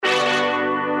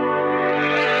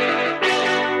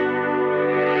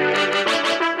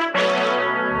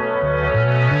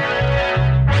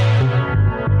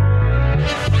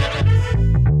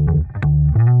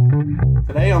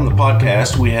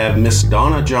podcast, we have Miss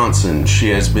Donna Johnson. She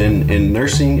has been in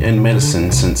nursing and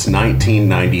medicine since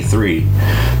 1993.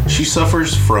 She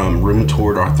suffers from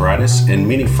rheumatoid arthritis and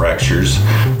many fractures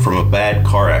from a bad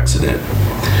car accident.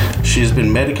 She has been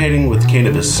medicating with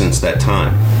cannabis since that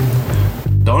time.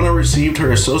 Donna received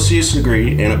her associate's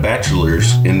degree and a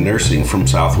bachelor's in nursing from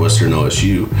Southwestern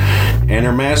OSU and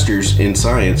her master's in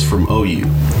science from OU.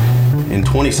 In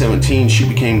 2017, she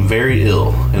became very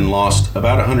ill and lost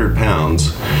about 100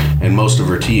 pounds and most of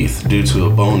her teeth due to a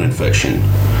bone infection.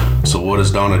 So what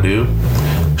does Donna do?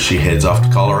 She heads off to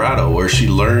Colorado, where she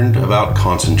learned about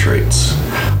concentrates.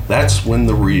 That's when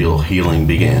the real healing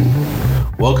began.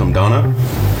 Welcome, Donna.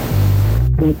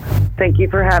 Thank you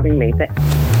for having me.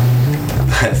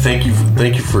 Thank you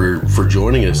for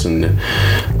joining us and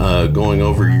going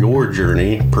over your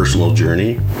journey, personal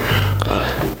journey.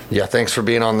 Yeah, thanks for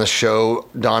being on the show,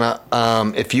 Donna.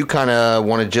 If you kind of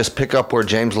want to just pick up where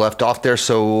James left off there,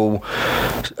 so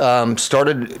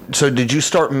did you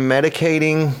start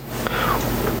medicating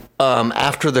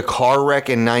after the car wreck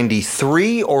in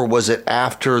 93, or was it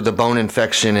after the bone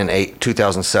infection in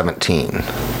 2017?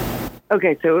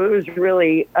 Okay, so it was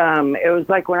really, it was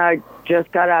like when I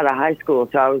just got out of high school,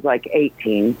 so I was like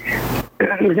 18.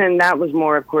 And that was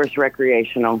more, of course,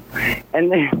 recreational.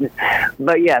 And then,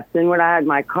 but yes, then when I had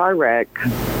my car wreck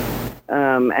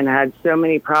and had so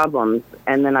many problems,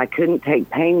 and then I couldn't take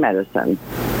pain medicine.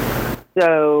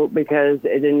 So, because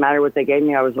it didn't matter what they gave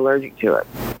me, I was allergic to it.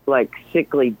 Like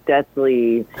sickly,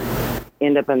 deathly,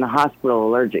 end up in the hospital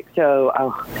allergic. So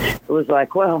it was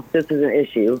like, well, this is an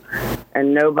issue.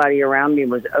 And nobody around me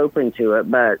was open to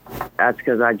it, but that's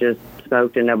because I just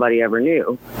smoked and nobody ever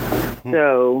knew.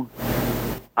 So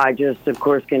I just, of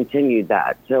course, continued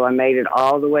that. So I made it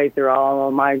all the way through all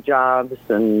of my jobs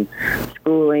and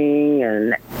schooling,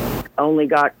 and only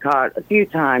got caught a few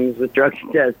times with drug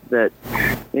tests that,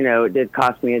 it did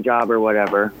cost me a job or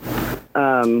whatever.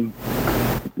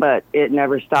 But it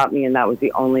never stopped me, and that was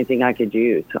the only thing I could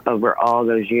use over all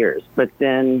those years. But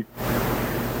then,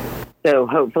 so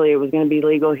hopefully it was going to be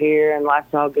legal here, and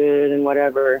life's all good and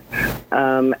whatever.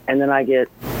 And then I get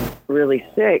really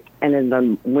sick, and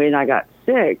then when I got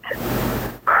sick,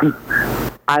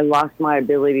 I lost my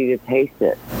ability to taste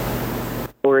it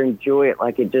or enjoy it.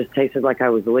 Like, it just tasted like I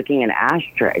was licking an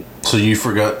ashtray. So you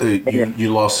forgot,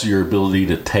 you lost your ability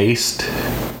to taste?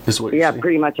 Is what yeah,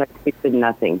 pretty much. I tasted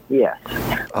nothing, yes.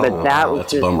 But that was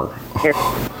that's just a bummer.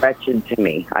 wretched to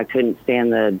me. I couldn't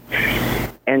stand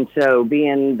and so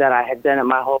being that I had done it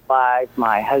my whole life,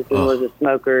 my husband was a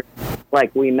smoker.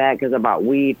 Like, we met because I bought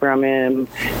weed from him.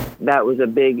 That was a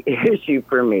big issue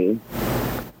for me,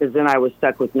 because then I was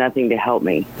stuck with nothing to help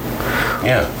me.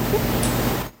 Yeah.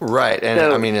 Right, and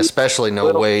so, especially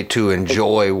no way to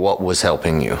enjoy what was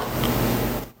helping you.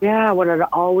 Yeah, what I'd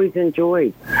always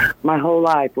enjoyed my whole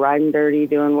life, riding dirty,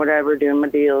 doing whatever, doing my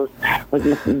deals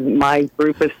with my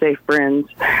group of safe friends.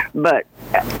 But,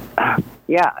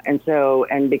 yeah,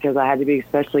 and because I had to be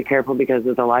especially careful because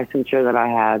of the licensure that I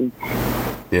had,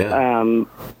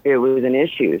 it was an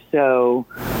issue. So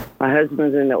my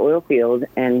husband's in the oil field,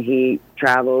 and he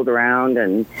traveled around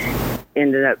and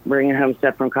ended up bringing home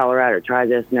stuff from Colorado. Try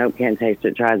this. Nope, can't taste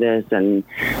it. Try this. And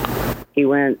he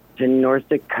went to North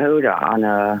Dakota on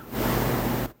a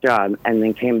job and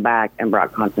then came back and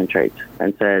brought concentrates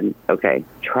and said, okay,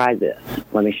 try this.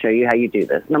 Let me show you how you do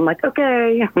this. And I'm like,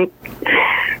 okay.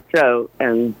 So,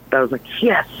 and I was like,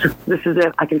 yes, this is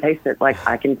it. I can taste it. Like,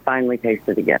 I can finally taste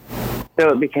it again. So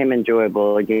it became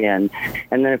enjoyable again.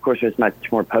 And then, of course, it was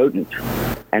much more potent.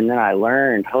 And then I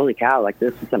learned, holy cow, like,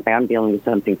 this is something, I'm dealing with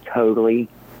something totally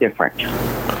different.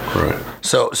 Right.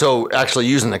 So actually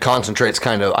using the concentrates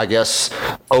kind of, I guess,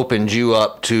 opened you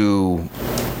up to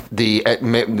the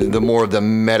more of the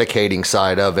medicating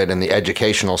side of it and the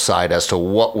educational side as to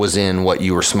what was in what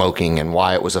you were smoking and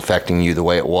why it was affecting you the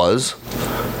way it was?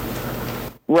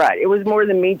 Right. It was more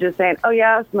than me just saying, oh,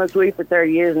 yeah, I smoked weed for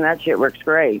 30 years and that shit works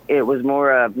great. It was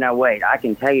more of, no, wait, I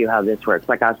can tell you how this works.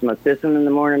 Like, I smoke this one in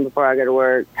the morning before I go to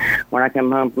work. When I come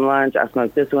home from lunch, I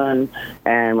smoke this one.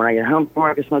 And when I get home from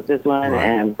work, I smoke this one. Right.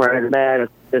 And before I go to bed, I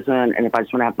smoke this one. And if I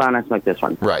just want to have fun, I smoke this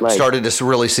one. Right. Like, started to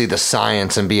really see the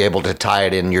science and be able to tie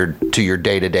it in to your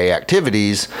day-to-day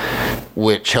activities,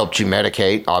 which helped you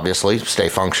medicate, obviously, stay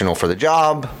functional for the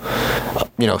job,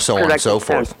 so on and so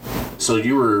forth. So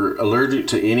you were allergic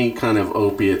to any kind of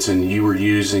opiates, and you were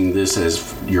using this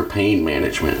as your pain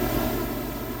management.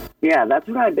 Yeah, that's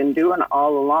what I've been doing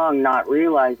all along, not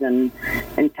realizing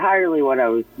entirely what I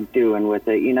was doing with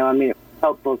it. It was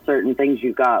helpful. Certain things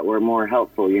you got were more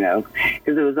helpful, because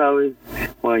it was always,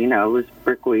 it was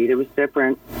brickweed. It was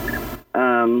different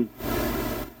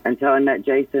until I met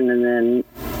Jason, and then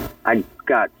I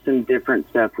got some different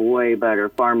stuff way better,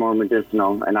 far more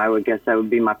medicinal, and I would guess that would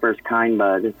be my first kind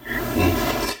bud.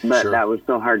 But Sure. that was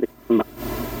so hard to come by.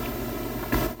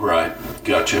 Right.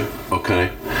 Gotcha.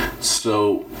 Okay.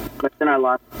 So, But then I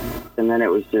lost, and then it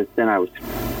was just, then I was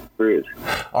screwed.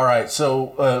 all right.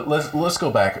 So let's go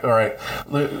back. All right.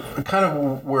 Kind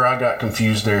of where I got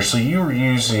confused there. So you were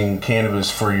using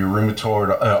cannabis for your rheumatoid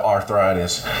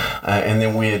arthritis, and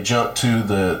then we had jumped to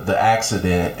the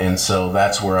accident, and so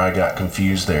that's where I got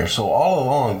confused there. So all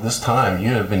along this time, you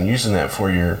have been using that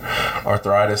for your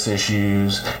arthritis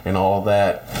issues and all of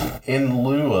that, in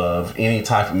lieu of any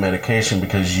type of medication,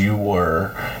 because you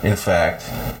were, in fact,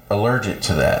 allergic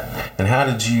to that. And how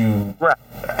did you? Right.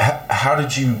 How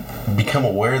did you become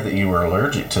aware that you were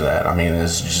allergic to that? I mean,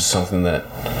 it's just something that...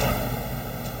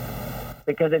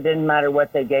 Because it didn't matter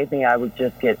what they gave me, I would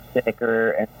just get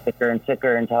sicker and sicker and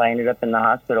sicker until I ended up in the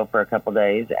hospital for a couple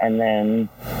days, and then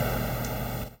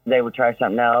they would try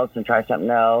something else and try something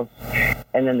else.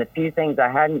 And then the few things I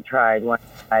hadn't tried when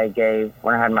I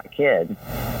had my kid,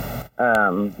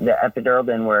 the epidural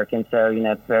didn't work. And so, if you've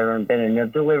ever been in a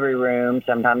delivery room,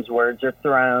 sometimes words are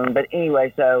thrown. But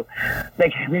anyway, so they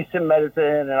gave me some medicine,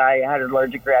 and I had an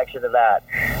allergic reaction to that.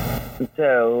 And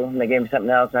so they gave me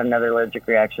something else, I had another allergic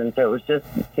reaction. So it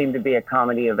seemed to be a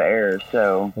comedy of errors.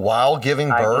 So While giving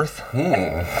birth?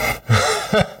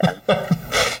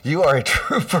 You are a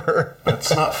trooper.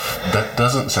 That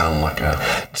doesn't sound like a...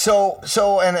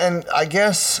 And I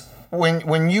guess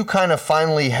when you kind of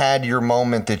finally had your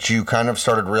moment that you kind of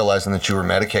started realizing that you were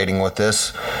medicating with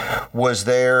this,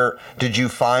 did you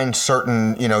find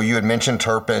certain, you had mentioned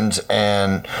terpenes,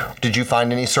 and did you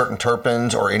find any certain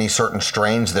terpenes or any certain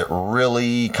strains that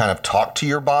really kind of talked to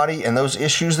your body and those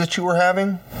issues that you were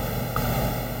having?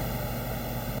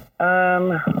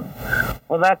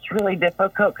 Well, that's really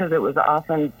difficult because it was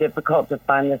often difficult to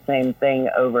find the same thing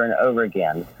over and over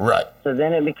again. Right. So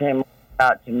then it became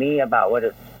about to me about what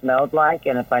it smelled like,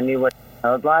 and if I knew what it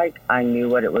smelled like, I knew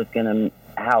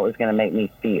how it was gonna make me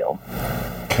feel.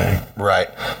 Okay. Right.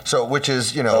 So, which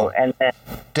is, And then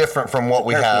different from what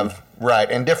we have.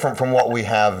 Right, and different from what we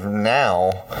have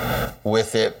now,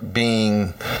 with it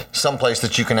being someplace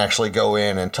that you can actually go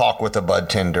in and talk with a bud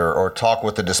tender or talk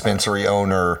with the dispensary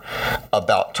owner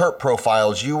about terp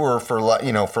profiles. You were, for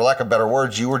lack of better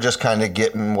words, you were just kind of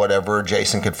getting whatever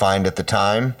Jason could find at the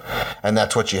time, and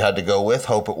that's what you had to go with.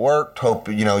 Hope it worked. Hope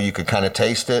you could kind of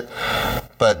taste it.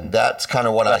 But that's kind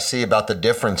of what I see about the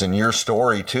difference in your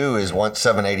story too. Is once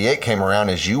 788 came around,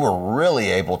 is you were really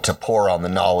able to pour on the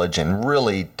knowledge and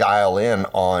really dial in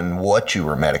on what you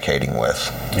were medicating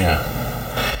with. Yeah.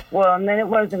 Well, and then it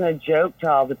wasn't a joke to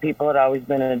all the people that I'd always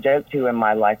been a joke to in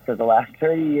my life for the last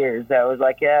 30 years. That was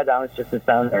like, yeah, Don was just a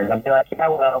stoner. I'd be like, yeah,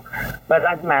 well, but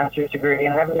I have a master's degree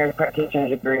and I have a nurse practitioner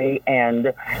degree,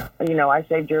 and I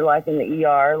saved your life in the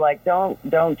ER. Like, don't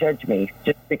judge me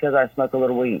just because I smoke a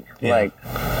little weed. Yeah.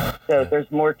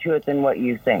 There's more to it than what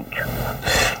you think.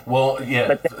 Well, yeah,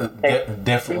 But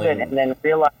definitely. And then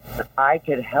realize that I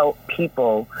could help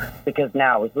people because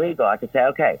now it was legal. I could say,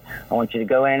 okay, I want you to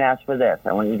go in and ask for this.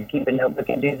 I want you to keep a notebook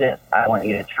and do this. I want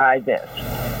you to try this.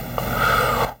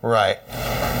 Right.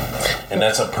 And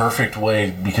that's a perfect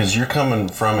way, because you're coming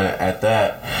from it at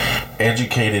that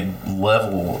educated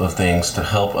level of things to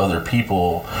help other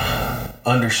people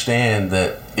understand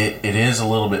that it is a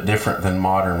little bit different than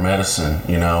modern medicine,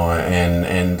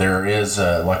 and there is,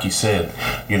 like you said,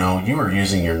 you were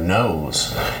using your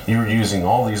nose, you were using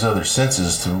all these other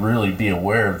senses to really be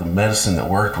aware of the medicine that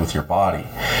worked with your body.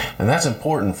 And that's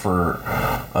important for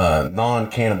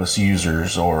non-cannabis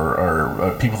users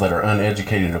or people that are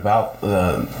uneducated about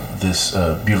this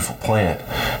beautiful plant,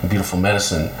 beautiful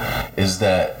medicine, is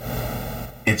that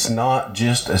it's not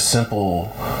just a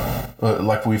simple,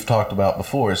 like we've talked about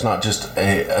before, it's not just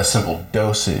a simple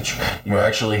dosage. You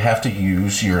actually have to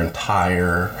use your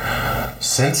entire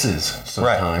senses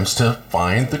sometimes to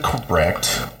find the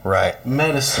correct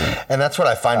medicine. And that's what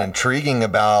I find intriguing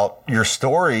about your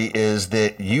story, is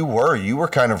that you were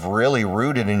kind of really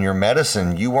rooted in your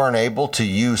medicine. You weren't able to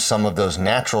use some of those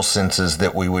natural senses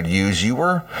that we would use. You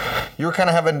were kind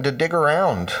of having to dig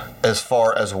around as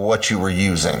far as what you were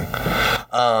using.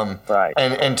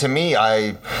 And to me,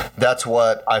 that's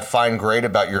what I find great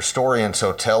about your story, and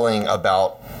so telling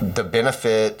about the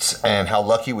benefits and how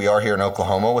lucky we are here in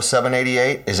Oklahoma with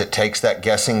 788 is it takes takes that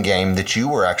guessing game that you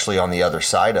were actually on the other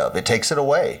side of. It takes it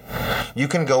away. You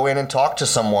can go in and talk to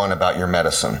someone about your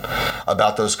medicine,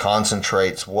 about those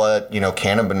concentrates, what,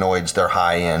 cannabinoids they're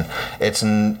high in.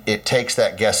 It takes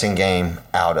that guessing game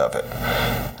out of it.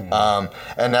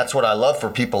 And that's what I love for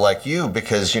people like you,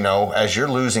 because, as you're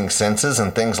losing senses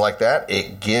and things like that,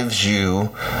 it gives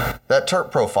you that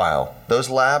terp profile, those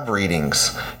lab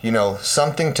readings,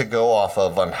 something to go off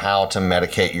of on how to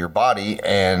medicate your body.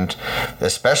 And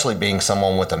especially being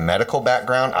someone with a medical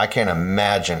background, I can't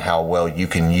imagine how well you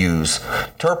can use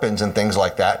terpenes and things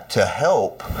like that to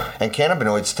help, and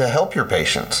cannabinoids to help your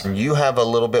patients. You have a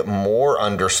little bit more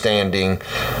understanding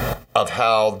of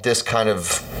how this kind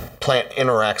of plant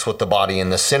interacts with the body and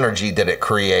the synergy that it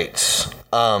creates.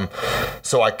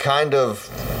 So I kind of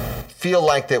feel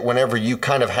like that whenever you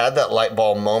kind of had that light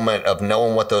bulb moment of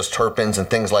knowing what those terpenes and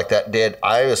things like that did,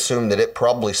 I assume that it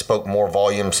probably spoke more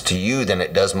volumes to you than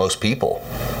it does most people.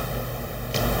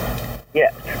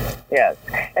 Yes.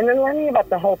 And then learning about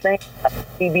the whole thing,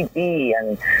 CBD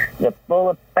and the full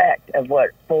effect of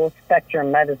what full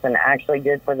spectrum medicine actually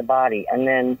did for the body. And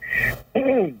then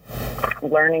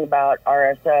learning about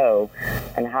RSO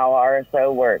and how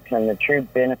RSO works and the true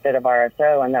benefit of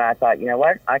RSO. And then I thought, you know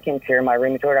what? I can cure my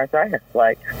rheumatoid arthritis.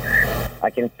 Like, I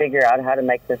can figure out how to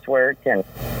make this work and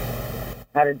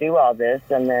how to do all this.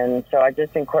 And then so I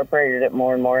just incorporated it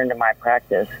more and more into my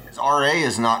practice. RA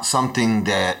is not something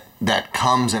that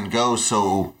comes and goes.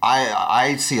 So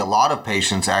I see a lot of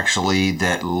patients actually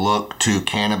that look to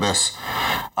cannabis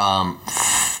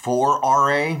for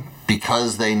RA,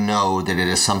 because they know that it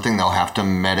is something they'll have to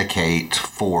medicate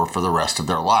for the rest of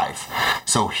their life.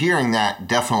 So hearing that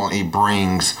definitely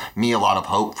brings me a lot of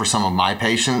hope for some of my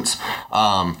patients.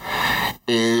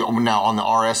 Now on the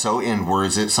RSO end,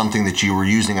 is it something that you were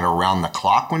using it around the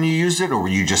clock when you used it, or were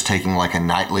you just taking like a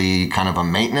nightly kind of a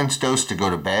maintenance dose to go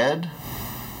to bed?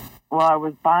 Well, I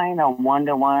was buying a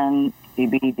 1-to-1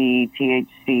 CBD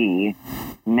THC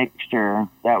mixture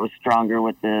that was stronger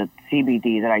with the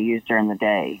CBD that I used during the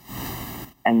day.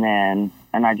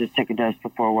 And I just took a dose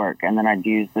before work, and then I'd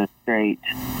use the straight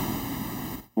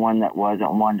one that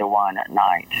wasn't 1-to-1 at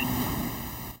night.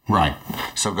 Right.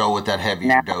 So go with that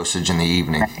heavier dosage in the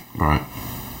evening. Right.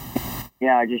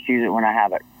 Yeah, I just use it when I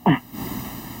have it.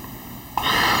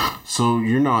 So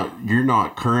you're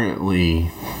not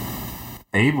currently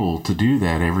able to do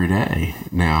that every day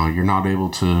now. You're not able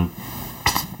to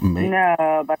make...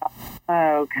 No, but I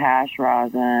smoke hash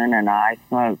rosin and I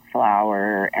smoke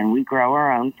flower, and we grow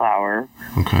our own flower.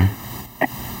 Okay.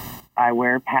 I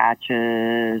wear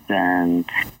patches, and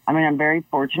I'm very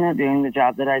fortunate doing the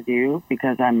job that I do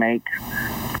because I make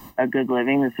a good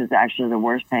living. This is actually the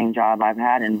worst paying job I've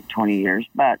had in 20 years,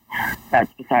 but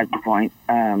that's besides the point.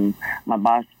 My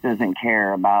boss doesn't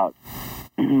care about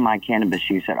my cannabis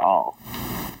use at all.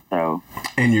 So,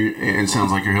 and it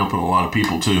sounds like you're helping a lot of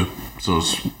people too, so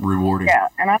it's rewarding. Yeah,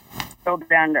 and I'm so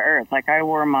down to earth. Like, I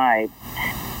wore my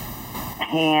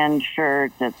hand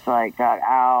shirt that's like got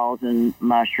owls and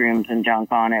mushrooms and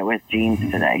junk on it with jeans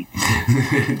today.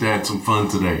 Had some fun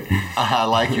today. I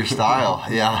like your style.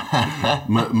 Yeah.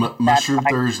 Mushroom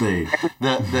Thursday.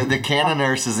 The canna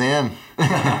nurse is in.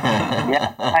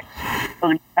 Yeah, I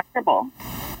comfortable.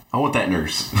 I want that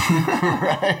nurse.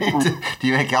 Right? Do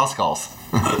you make house calls?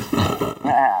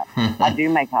 I do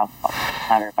make house calls,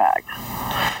 matter of fact.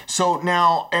 So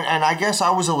now, and I guess I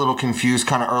was a little confused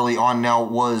kind of early on. Now,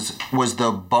 was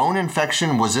the bone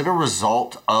infection, was it a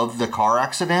result of the car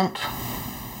accident?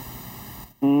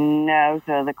 No,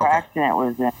 so the car accident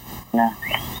was in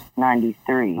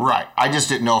 93. Right. I just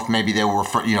didn't know if maybe there were,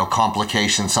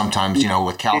 complications sometimes,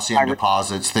 with calcium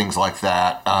deposits, things like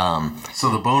that. So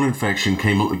the bone infection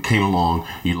came along.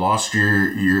 You lost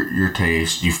your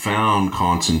taste. You found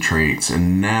concentrates,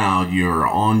 and now you're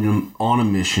on a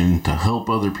mission to help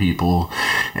other people,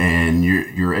 and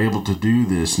you're able to do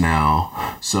this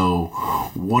now. So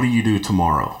what do you do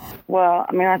tomorrow? Well,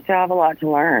 I still have a lot to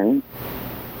learn.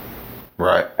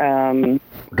 Right.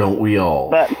 Don't we all?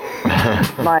 But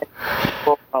my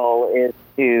goal is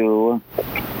to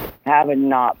have a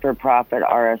not-for-profit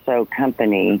RSO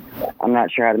company. I'm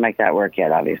not sure how to make that work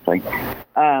yet, obviously.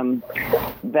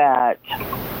 That,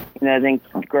 then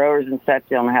growers and stuff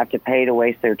don't have to pay to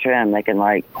waste their trim. They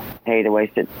can, pay to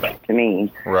waste it to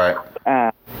me. Right.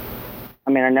 I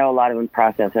know a lot of them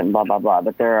process it and blah, blah, blah,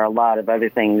 but there are a lot of other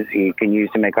things you can use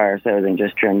to make RSO than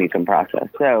just trim you can process.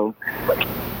 So...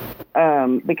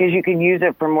 because you can use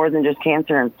it for more than just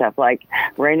cancer and stuff. Like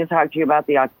Raina talked to you about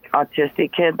the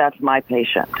autistic kid. That's my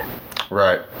patient.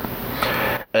 Right.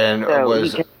 And so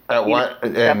was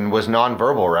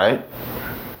nonverbal, right?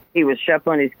 He was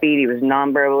shuffling his feet. He was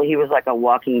nonverbal. He was like a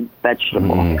walking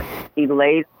vegetable. He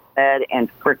laid in bed and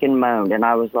freaking moaned, and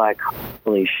I was like,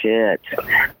 "Holy shit!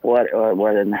 What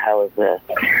in the hell is this?"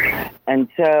 And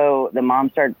so the mom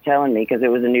started telling me, because it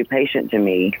was a new patient to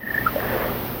me,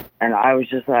 and I was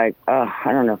just like, "Oh,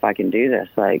 I don't know if I can do this."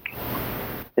 Like,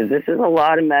 because this is a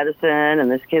lot of medicine,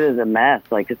 and this kid is a mess.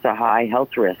 Like, it's a high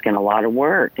health risk and a lot of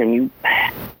work, and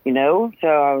you know. So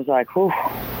I was like, "Whew."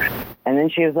 And then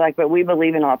she was like, "But we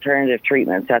believe in alternative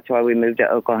treatments. That's why we moved to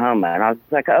Oklahoma." And I was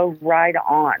like, "Oh, right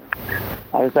on."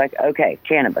 I was like, "Okay,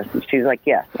 cannabis." And she's like,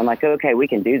 "Yes." I'm like, "Okay, we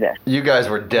can do this." You guys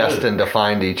were destined to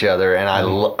find each other, and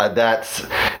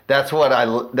that's what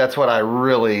I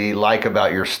really like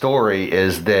about your story,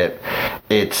 is that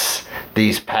it's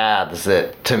these paths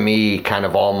that, to me, kind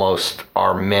of almost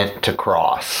are meant to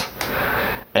cross.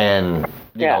 And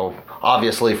you know,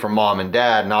 obviously for mom and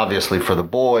dad, and obviously for the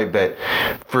boy, but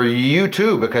for you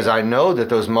too, because I know that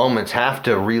those moments have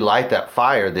to relight that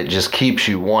fire that just keeps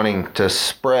you wanting to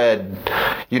spread,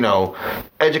 you know,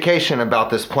 education about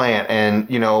this plant. And,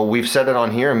 you know, we've said it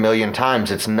on here a million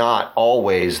times, it's not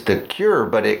always the cure,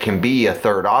 but it can be a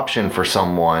third option for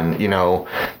someone, you know,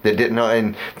 that didn't know.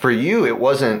 And for you, it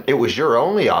was your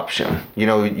only option. You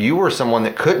know, you were someone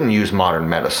that couldn't use modern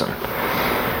medicine.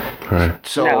 Right.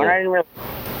 So, no, and I didn't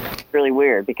really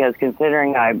weird, because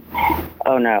considering that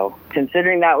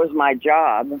was my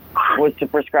job, was to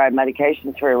prescribe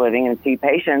medications for a living and see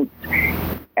patients,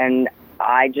 and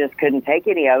I just couldn't take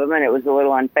any of them, and it was a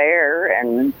little unfair,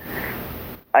 and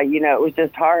you know, it was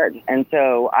just hard. And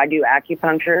so I do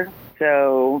acupuncture,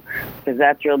 so because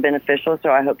that's real beneficial,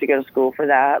 so I hope to go to school for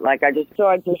that. Like, I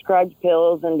prescribed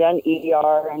pills and done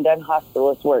ER and done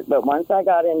hospitalist work, but once I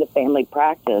got into family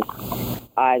practice,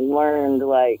 I learned,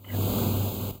 like,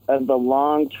 of the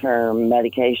long-term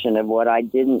medication of what I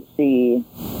didn't see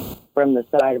from the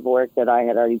side of work that I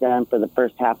had already done for the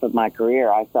first half of my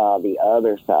career. I saw the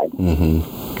other side.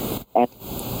 And,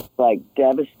 like,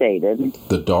 devastated.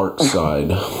 The dark side,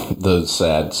 the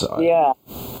sad side. Yeah.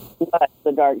 But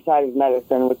the dark side of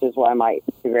medicine, which is why my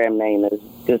Instagram name is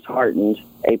Disheartened,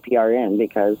 APRN,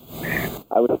 because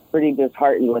I was pretty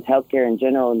disheartened with healthcare in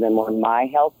general. And then when my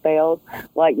health failed,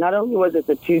 like, not only was it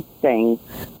the tooth thing,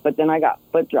 but then I got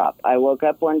foot drop. I woke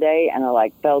up one day and I,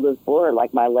 like, fell to the floor,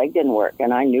 like my leg didn't work.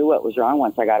 And I knew what was wrong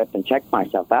once I got up and checked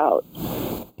myself out.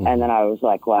 And then I was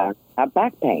like, wow, I have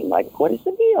back pain. Like, what is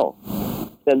the deal?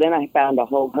 So then I found a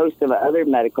whole host of other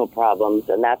medical problems,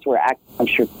 and that's where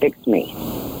acupuncture fixed me.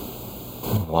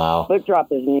 Wow. Foot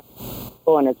drop is new,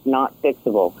 and it's not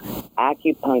fixable.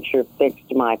 Acupuncture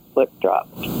fixed my foot drop.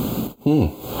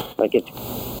 Like, it's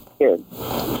weird.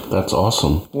 That's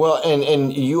awesome. Well,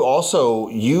 and you also,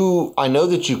 I know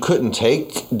that you couldn't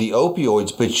take the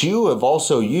opioids, but you have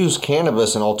also used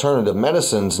cannabis and alternative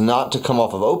medicines not to come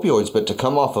off of opioids, but to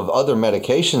come off of other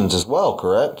medications as well,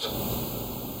 correct?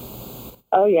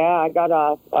 Oh, yeah. I got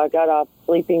off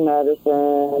sleeping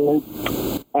medicine.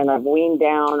 And I've weaned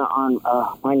down on,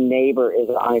 my neighbor is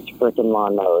on his freaking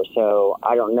lawnmower, so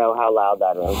I don't know how loud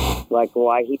that is. Like,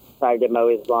 why he decided to mow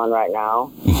his lawn right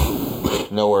now.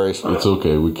 No worries. It's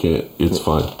okay. We can't. It's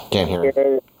fine. Can't hear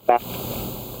him.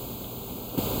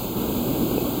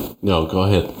 No, go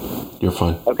ahead. You're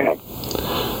fine. Okay.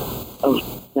 Oh,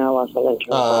 now I lost my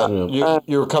train.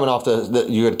 You were coming off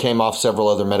you had came off several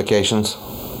other medications?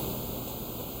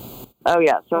 Oh,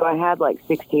 yeah. So I had like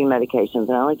 16 medications,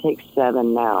 and I only take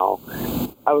 7 now.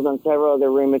 I was on several other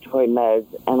rheumatoid meds,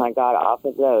 and I got off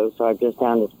of those, so I'm just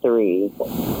down to 3.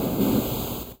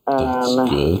 That's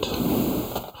good.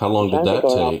 How long did that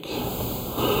take?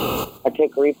 I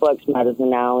take reflux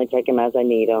medicine now. I only take them as I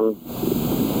need them.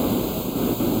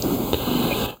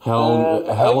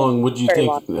 How long would you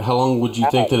think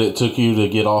that it took you to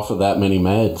get off of that many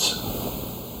meds?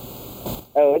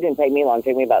 Oh, it didn't take me long. It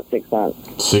took me about 6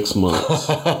 months. 6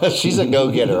 months. She's a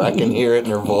go-getter. I can hear it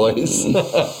in her voice.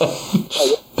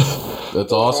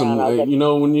 That's awesome. You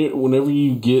know, whenever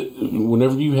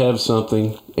you have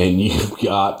something and you've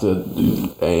got to,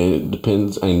 and it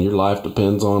depends, and your life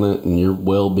depends on it, and your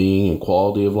well-being and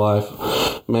quality of life,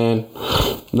 man,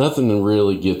 nothing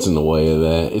really gets in the way of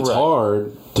that. It's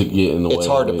hard to get in the way. It's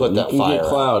hard to put that fire. You can get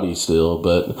cloudy still,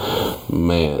 but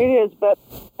man, it is. But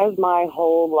as my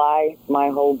whole life, my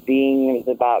whole being is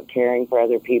about caring for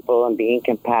other people and being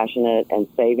compassionate and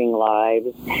saving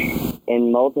lives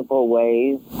in multiple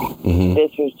ways. Mm-hmm.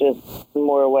 This was just one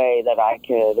more way that I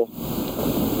could,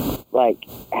 like,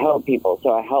 help people.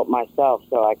 So I helped myself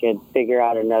so I could figure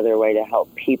out another way to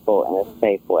help people in a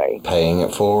safe way. Paying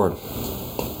it forward.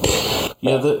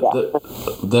 Yeah,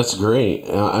 that's great.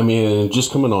 I mean,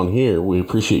 just coming on here, we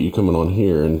appreciate you coming on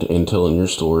here and telling your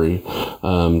story.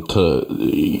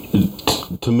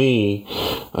 To me,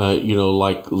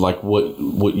 like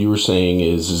what you were saying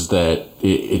is that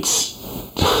it's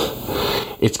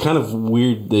kind of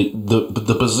weird that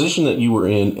the position that you were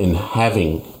in and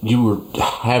you were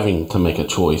having to make a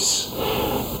choice,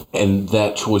 and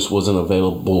that choice wasn't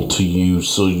available to you,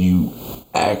 so you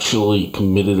actually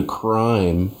committed a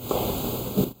crime.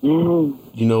 Mm-hmm.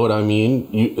 You know what I mean?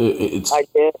 I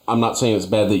did. I'm not saying it's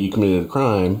bad that you committed a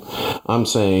crime. I'm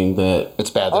saying that it's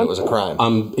bad that it was a crime.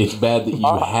 It's bad that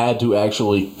you had to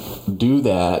actually do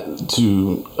that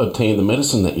to obtain the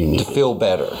medicine that you need to feel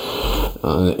better.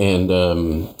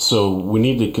 So we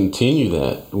need to continue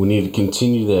that. We need to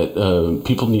continue that.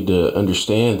 People need to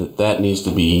understand that needs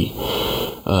to be.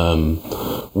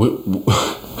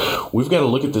 We've got to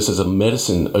look at this as a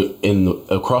medicine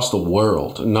across the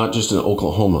world, not just in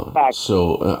Oklahoma. Fact.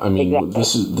 So I mean,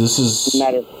 exactly. this is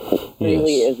medicine. It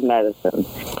really is medicine,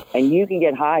 and you can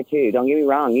get high too. Don't get me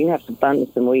wrong. You can have some fun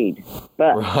with some weed,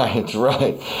 but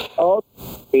right.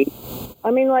 ultimately,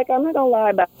 I mean, like, I'm not gonna lie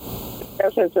about it.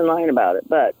 There's no sense in lying about it,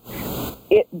 but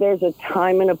there's a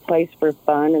time and a place for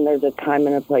fun, and there's a time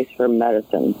and a place for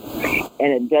medicine.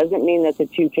 And it doesn't mean that the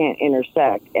two can't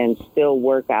intersect and still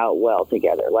work out well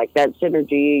together. Like that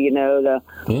synergy, the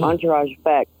entourage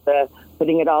effect, the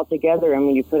putting it all together. And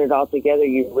when you put it all together,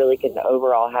 you really can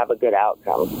overall have a good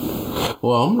outcome.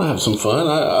 Well, I'm going to have some fun.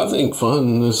 I think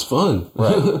fun is fun.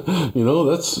 Right.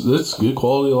 That's good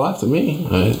quality of life to me.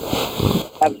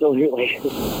 Absolutely.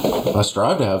 I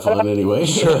strive to have fun anyway.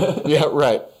 Sure. Yeah,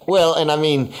 right. Well, and I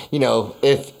mean,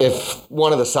 if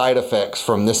one of the side effects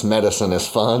from this medicine is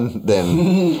fun,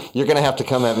 then you're going to have to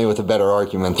come at me with a better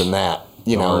argument than that.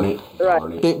 Darn it.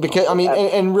 Because I mean,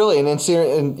 and really, and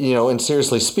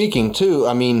seriously speaking too,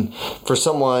 I mean, for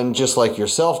someone just like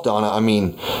yourself, Donna, I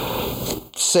mean,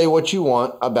 say what you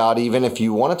want about, even if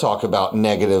you want to talk about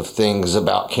negative things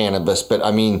about cannabis, but I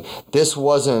mean, part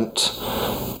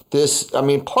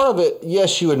of it,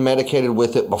 yes, you had medicated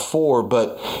with it before,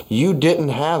 but you didn't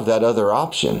have that other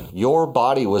option. Your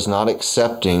body was not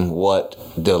accepting what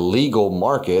the legal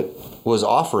market was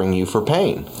offering you for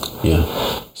pain. Yeah.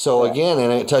 So again,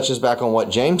 and it touches back on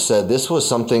what James said, this was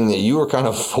something that you were kind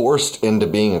of forced into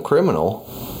being a criminal.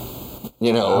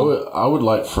 I would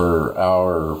like for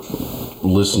our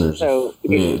listeners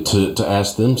to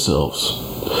ask themselves,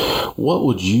 what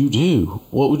would you do?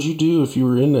 What would you do if you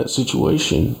were in that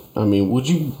situation? I mean, would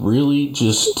you really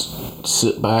just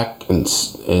sit back and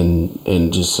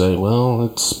just say, well,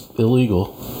 it's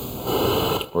illegal?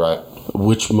 Right.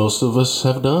 Which most of us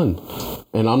have done.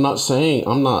 And I'm not saying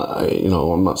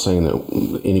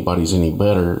that anybody's any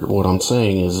better. What I'm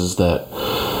saying is that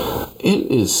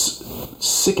it is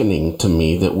sickening to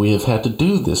me that we have had to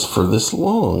do this for this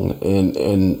long,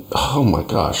 and oh my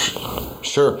gosh.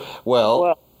 Sure.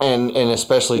 Well, and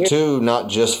especially too, not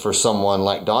just for someone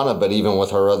like Donna, but even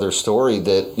with her other story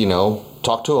that,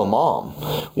 talk to a mom.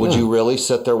 Would you really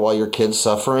sit there while your kid's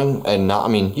suffering and not, I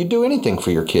mean, you'd do anything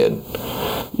for your kid.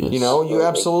 Yes. You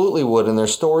absolutely would. And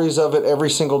there's stories of it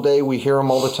every single day. We hear them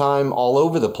all the time, all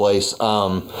over the place.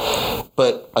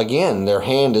 But again, their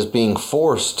hand is being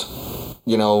forced,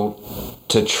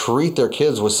 to treat their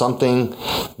kids with something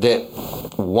that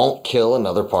won't kill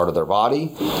another part of their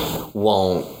body,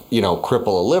 won't, cripple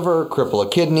a liver, cripple a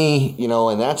kidney,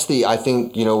 and that's I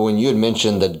think, when you had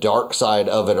mentioned the dark side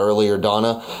of it earlier,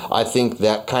 Donna, I think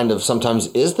that kind of sometimes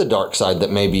is the dark side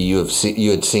that maybe you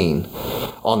had seen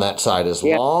on that side is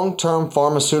long-term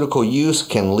pharmaceutical use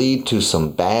can lead to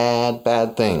some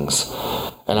bad things.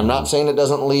 And I'm not saying it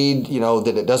doesn't lead,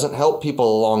 that it doesn't help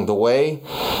people along the way,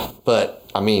 but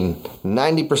I mean,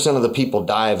 90% of the people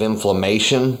die of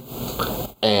inflammation,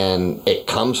 and it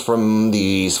comes from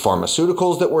these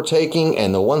pharmaceuticals that we're taking.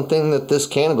 And the one thing that this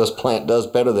cannabis plant does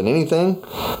better than anything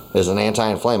is an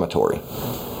anti-inflammatory.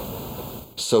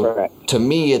 So to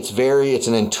me, it's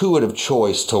an intuitive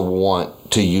choice to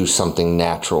want to use something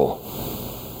natural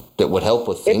that would help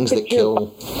with things that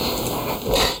kill.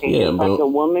 Yeah, like a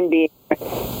woman's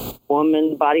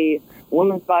body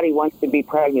wants to be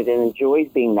pregnant and enjoys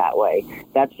being that way.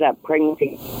 That's that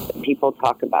pregnancy that people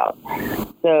talk about.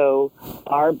 So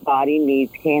our body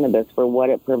needs cannabis for what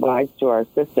it provides to our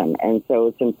system, and so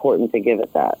it's important to give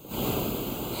it that.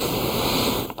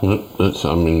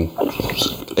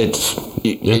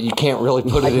 You can't really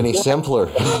put it any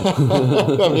simpler.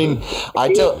 I mean,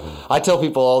 I tell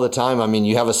people all the time, I mean,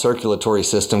 you have a circulatory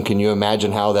system. Can you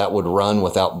imagine how that would run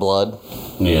without blood?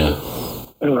 Yeah.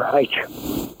 Right.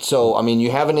 So, I mean,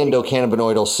 you have an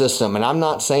endocannabinoidal system, and I'm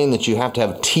not saying that you have to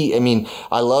have I mean,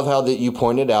 I love how that you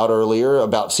pointed out earlier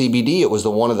about CBD. It was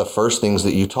one of the first things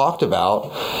that you talked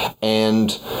about,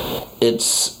 and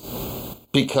it's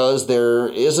because there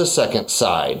is a second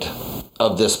side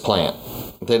of this plant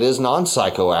that is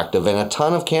non-psychoactive, and a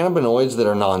ton of cannabinoids that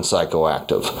are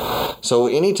non-psychoactive. So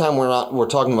anytime we're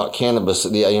talking about cannabis,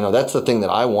 that's the thing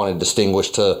that I want to distinguish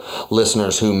to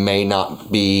listeners who may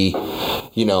not be,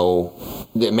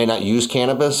 that may not use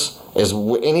cannabis, is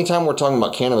anytime we're talking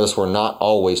about cannabis, we're not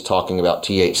always talking about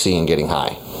THC and getting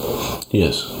high.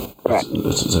 Yes,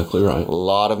 that's exactly right. A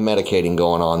lot of medicating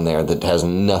going on there that has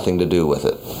nothing to do with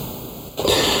it.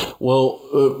 Well,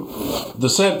 the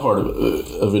sad part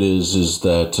of it is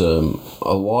that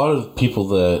a lot of people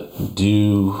that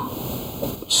do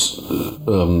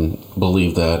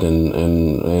believe that,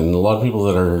 and a lot of people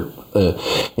that are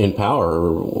in power,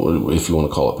 or if you want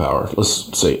to call it power,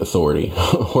 let's say authority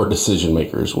or decision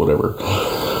makers, whatever,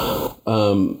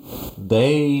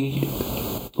 they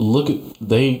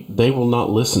will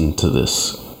not listen to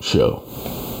this show.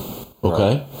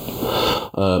 Okay. Right.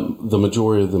 The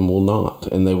majority of them will not,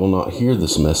 and they will not hear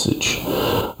this message.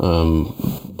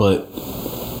 But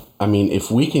I mean,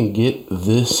 if we can get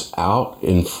this out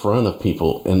in front of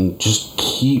people and just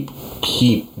keep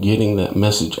getting that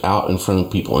message out in front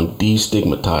of people and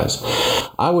destigmatize,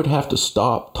 I would have to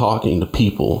stop talking to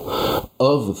people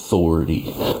of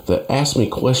authority that ask me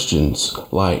questions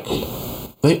like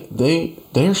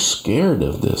they're scared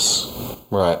of this.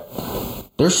 Right.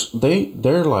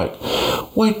 They're like,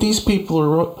 wait, these people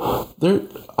are there.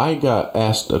 I got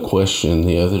asked a question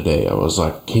the other day. I was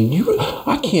like,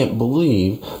 I can't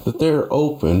believe that they're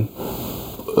open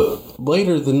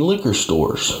later than liquor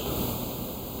stores.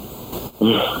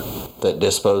 That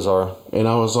dispos are. And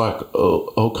I was like,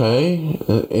 oh, okay.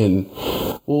 And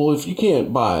well, if you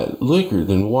can't buy liquor,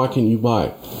 then why can you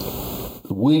buy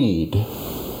weed?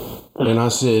 And I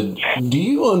said, do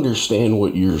you understand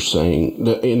what you're saying?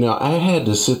 And I had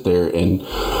to sit there and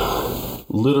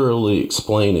literally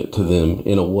explain it to them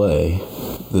in a way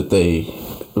that they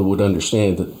would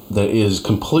understand that is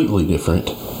completely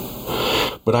different.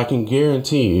 But I can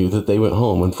guarantee you that they went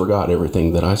home and forgot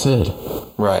everything that I said.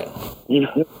 Right.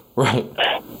 Right.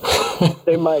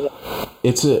 They might have.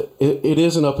 It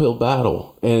is an uphill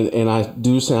battle, and I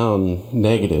do sound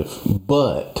negative,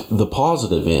 but the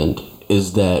positive end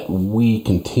is that we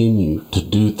continue to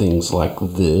do things like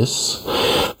this.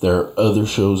 There are other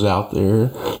shows out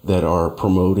there that are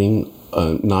promoting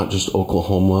not just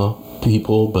Oklahoma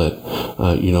people, but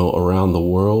around the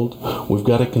world. We've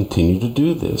got to continue to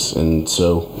do this, and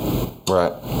so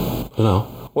right.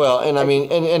 Well, and I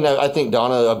mean, and I think,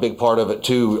 Donna, a big part of it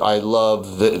too, I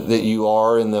love that you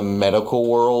are in the medical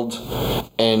world,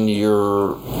 and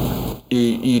you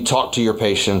talk to your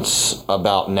patients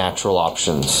about natural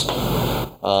options,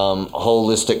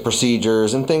 holistic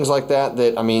procedures and things like that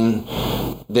I mean,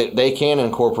 that they can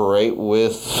incorporate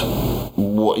with,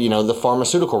 the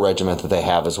pharmaceutical regimen that they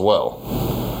have as well.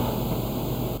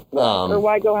 Or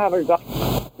why go have a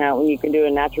gallbladder now when you can do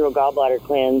a natural gallbladder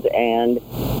cleanse and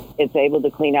it's able to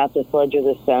clean out the sludge of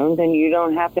the stones and you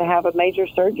don't have to have a major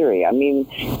surgery. I mean,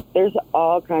 there's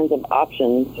all kinds of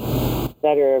options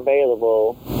that are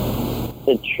available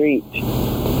to treat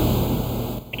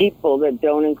people that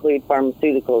don't include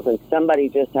pharmaceuticals, and somebody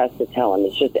just has to tell them.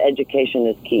 It's just education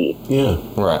is key. Yeah.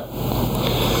 Right.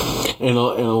 And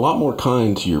a lot more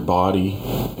kind to your body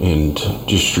and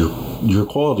just your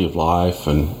quality of life,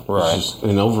 and right.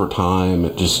 And over time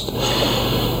it just,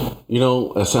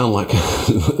 I sound like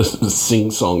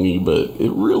sing-songy, but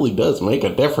it really does make a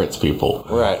difference, people.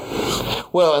 Right.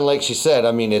 Well, and like she said,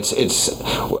 I mean,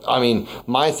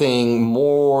 my thing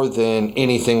more than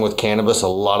anything with cannabis a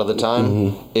lot of the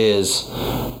time is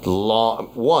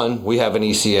one, we have an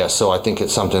ECS, so I think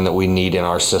it's something that we need in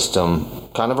our system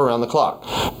kind of around the clock.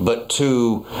 But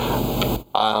two,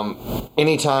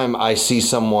 anytime I see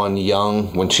someone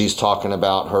young, when she's talking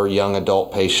about her young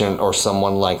adult patient or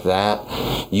someone like that,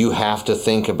 you have to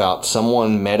think about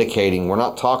someone medicating. We're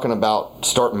not talking about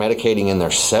start medicating in their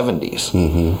 70s.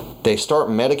 Mm-hmm. They start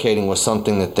medicating with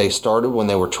something that they started when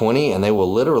they were 20, and they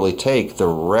will literally take the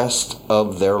rest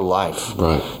of their life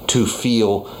to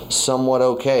feel somewhat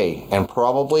okay, and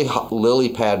probably lily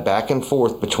pad back and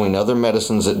forth between other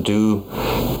medicines that do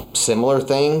similar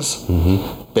things,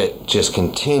 but just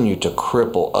continue to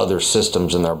cripple other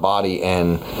systems in their body.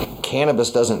 And cannabis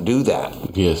doesn't do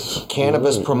that. Yes.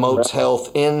 Cannabis promotes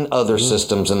health in other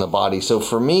systems in the body. So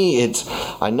for me,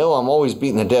 I know I'm always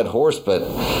beating a dead horse, but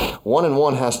 1 and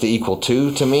 1 has to equal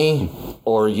 2 to me.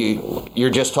 or you're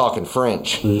just talking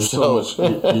French. You're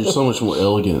so much more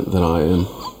elegant than I am.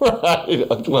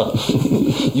 Right. Well,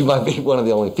 you might be one of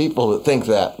the only people that think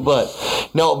that. But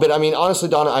no, but I mean, honestly,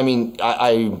 Donna, I mean,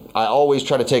 I always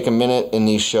try to take a minute in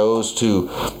these shows to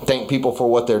thank people for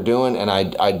what they're doing, and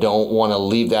I don't want to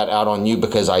leave that out on you,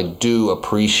 because I do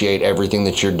appreciate everything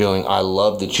that you're doing. I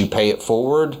love that you pay it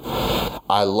forward.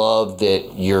 I love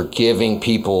that you're giving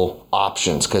people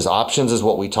options, because options is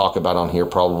what we talk about on here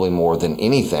probably more than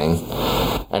anything.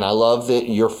 And I love that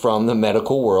you're from the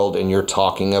medical world and you're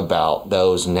talking about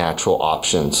those natural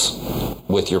options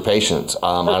with your patients.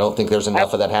 I don't think there's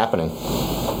enough of that happening.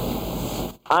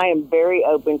 I am very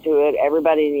open to it.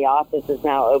 Everybody in the office is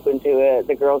now open to it.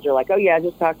 The girls are like, oh, yeah,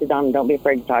 just talk to Donna. Don't be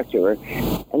afraid to talk to her.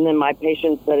 And then my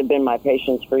patients that have been my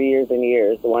patients for years and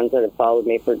years, the ones that have followed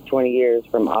me for 20 years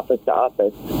from office to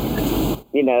office,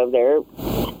 you know,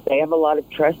 they have a lot of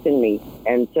trust in me.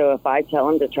 And so if I tell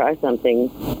them to try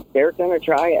something, they're going to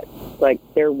try it. Like,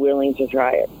 they're willing to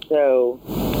try it. So...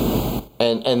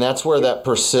 And that's where that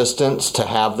persistence to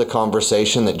have the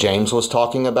conversation that James was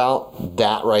talking about,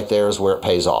 that right there is where it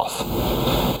pays off.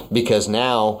 Because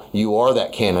now you are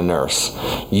that can of nurse.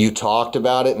 You talked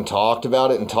about it and talked about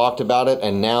it and talked about it,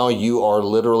 and now you are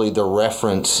literally the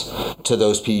reference to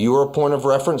those people. You are a point of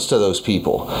reference to those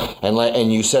people.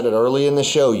 And you said it early in the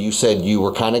show, you said you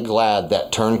were kind of glad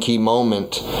that turnkey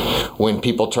moment when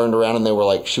people turned around and they were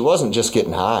like, she wasn't just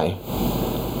getting high.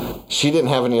 She didn't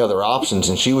have any other options,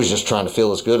 and she was just trying to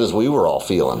feel as good as we were all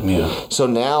feeling. Yeah. So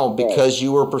now, because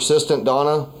you were persistent,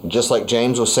 Donna, just like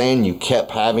James was saying, you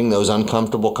kept having those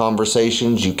uncomfortable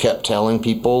conversations. You kept telling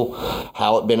people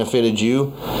how it benefited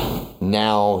you.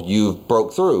 Now you've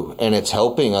broke through, and it's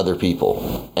helping other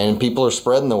people. And people are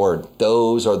spreading the word.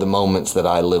 Those are the moments that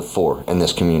I live for in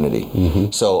this community.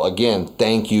 Mm-hmm. So, again,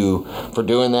 thank you for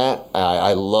doing that.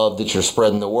 I love that you're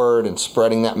spreading the word and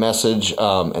spreading that message.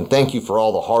 And thank you for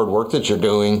all the hard work that you're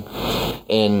doing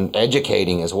in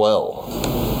educating as well.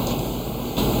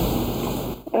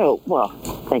 Oh, well,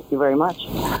 thank you very much.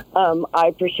 I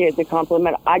appreciate the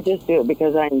compliment. I just do it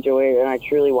because I enjoy it and I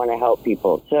truly want to help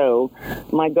people. So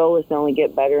my goal is to only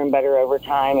get better and better over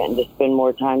time and to spend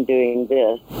more time doing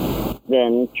this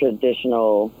than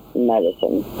traditional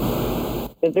medicine.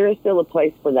 But there is still a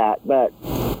place for that, but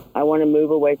I want to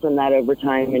move away from that over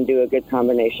time and do a good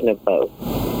combination of both.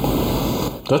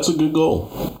 That's a good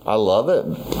goal. I love it.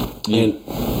 And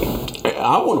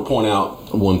I want to point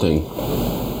out one thing.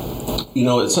 You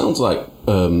know, it sounds like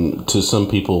to some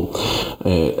people,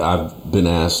 I've been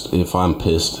asked if I'm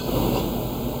pissed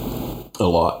a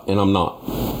lot, and I'm not.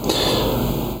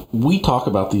 We talk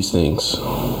about these things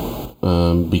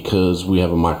because we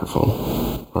have a microphone,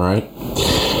 all right?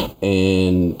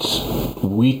 And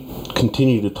we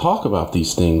continue to talk about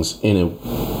these things in a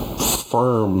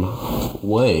firm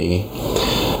way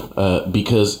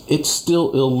because it's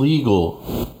still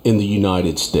illegal in the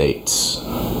United States.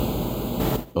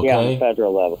 Okay? Yeah, on the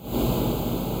federal level.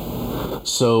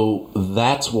 So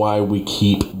that's why we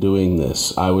keep doing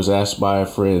this. I was asked by a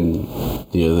friend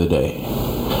the other day,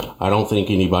 I don't think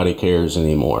anybody cares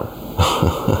anymore.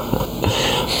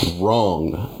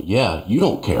 Wrong. Yeah, you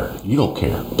don't care. You don't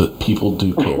care. But people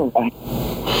do care.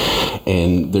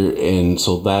 And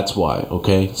so that's why,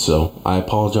 okay? So I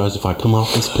apologize if I come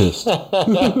off as pissed.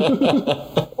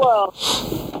 Well,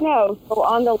 no. So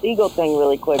on the legal thing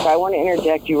really quick, I want to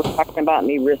interject. You were talking about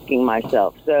me risking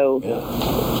myself. So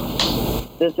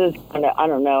this is kind of, I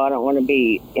don't know, I don't want to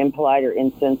be impolite or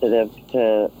insensitive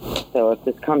to, so if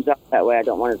this comes up that way, I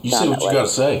don't want it to sound that way. You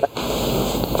say what you got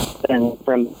to say. And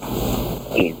from,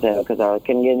 so, because I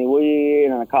couldn't get any weed,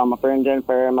 and I called my friend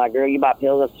Jennifer, I'm like, girl, you buy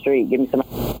pills up the street, give me some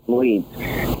weed.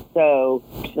 So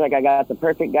she's like, I got the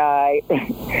perfect guy,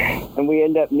 and we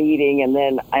end up meeting, and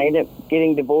then I end up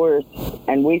getting divorced,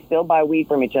 and we still buy weed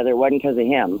from each other. It wasn't because of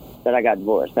him that I got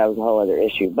divorced. That was a whole other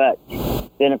issue. But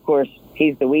then, of course,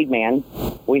 he's the weed man.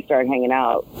 We start hanging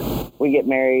out. We get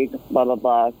married, blah, blah,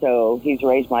 blah. So he's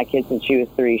raised my kids since she was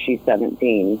 3. She's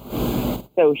 17.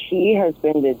 So he has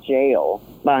been to jail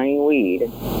buying weed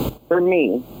for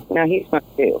me. Now, he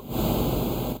smoked too.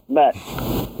 But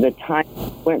the time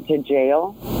he went to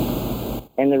jail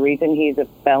and the reason he's a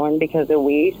felon because of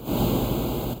weed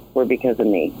were because of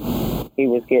me. He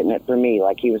was getting it for me,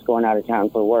 like he was going out of town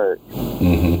for work.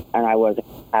 Mm-hmm. And I wasn't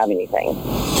having anything.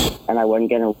 And I wasn't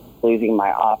going to losing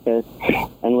my office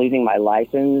and losing my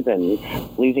license and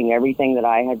losing everything that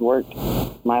I had worked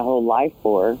my whole life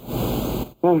for.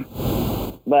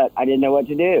 But I didn't know what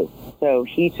to do. So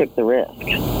he took the risk.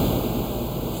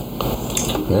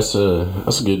 That's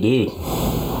a good dude.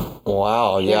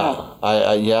 Wow.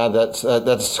 Yeah.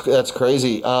 That's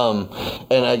crazy. And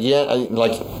again,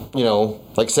 like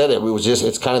I said,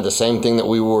 it's kind of the same thing that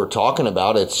we were talking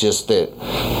about. It's just that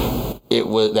it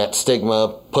was that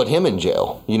stigma put him in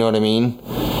jail. You know what I mean?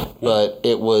 But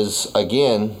it was,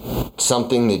 again,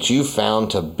 something that you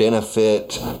found to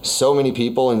benefit so many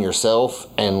people and yourself,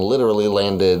 and literally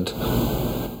landed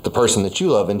the person that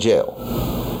you love in jail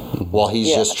while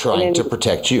he's just trying to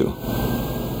protect you.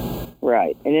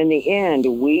 Right. And in the end,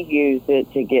 we used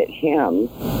it to get him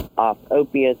off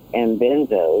opiates and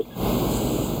benzos.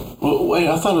 Well, wait,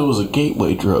 I thought it was a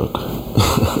gateway drug.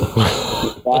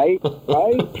 Right.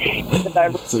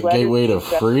 It's a gateway to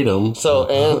freedom. So,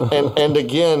 and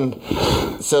again,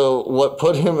 so what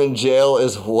put him in jail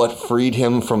is what freed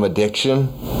him from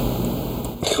addiction?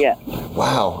 Yeah.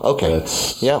 Wow. Okay.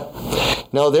 Yeah.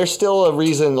 No, there's still a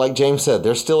reason, like James said,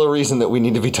 there's still a reason that we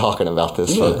need to be talking about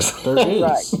this, folks. There is.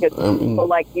 Right. Because people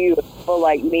like you, people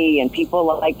like me, and people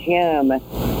like him,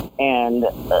 and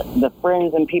the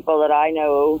friends and people that I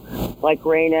know, like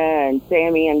Raina and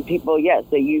Sammy and people,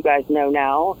 that you guys know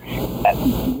now,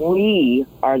 we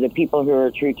are the people who are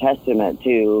a true testament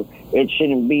to it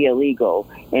shouldn't be illegal.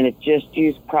 And if just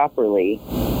used properly,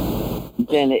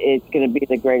 then it's going to be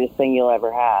the greatest thing you'll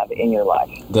ever have in your life.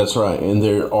 That's right. And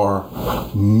there are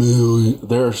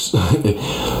there's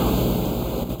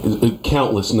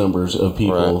countless numbers of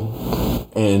people, right.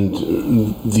 And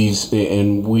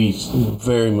we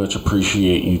very much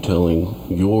appreciate you telling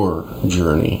your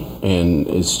journey. And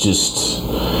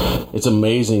it's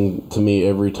amazing to me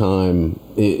every time,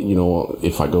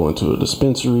 if I go into a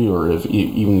dispensary or if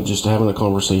even just having a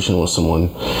conversation with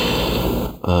someone,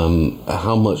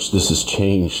 how much this has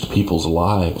changed people's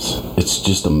lives. It's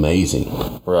just amazing.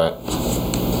 Right.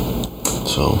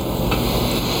 So,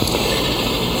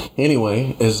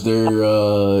 anyway, is there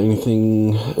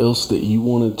anything else that you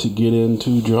wanted to get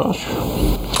into, Josh?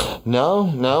 No.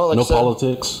 Like no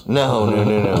politics? No. I'm going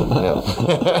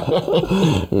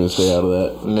to stay out of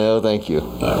that. No, thank you.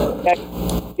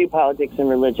 Do politics and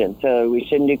religion, so we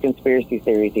shouldn't do conspiracy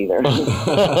theories either.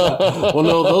 Well,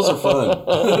 no, those are fun.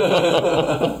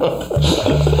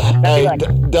 Hey,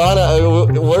 Donna,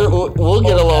 we'll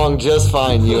get along just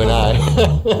fine, you and I.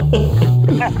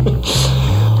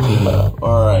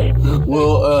 All right.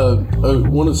 Well, I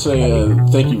want to say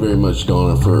thank you very much,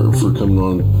 Donna, for coming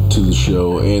on to the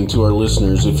show. And to our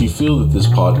listeners, if you feel that this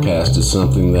podcast is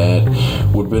something that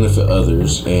would benefit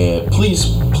others,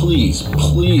 please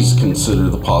consider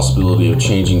the possibility of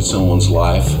changing someone's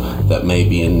life that may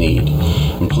be in need.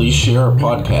 And please share our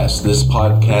podcast. This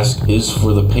podcast is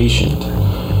for the patient.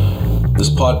 This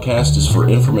podcast is for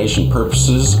information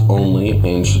purposes only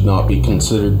and should not be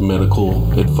considered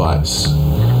medical advice.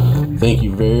 Thank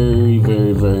you very,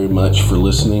 very, very much for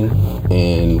listening,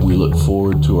 and we look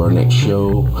forward to our next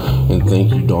show. And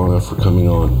thank you, Donna, for coming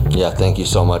on. Yeah, thank you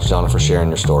so much, Donna, for sharing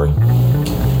your story.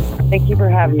 Thank you for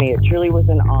having me. It truly was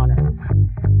an honor.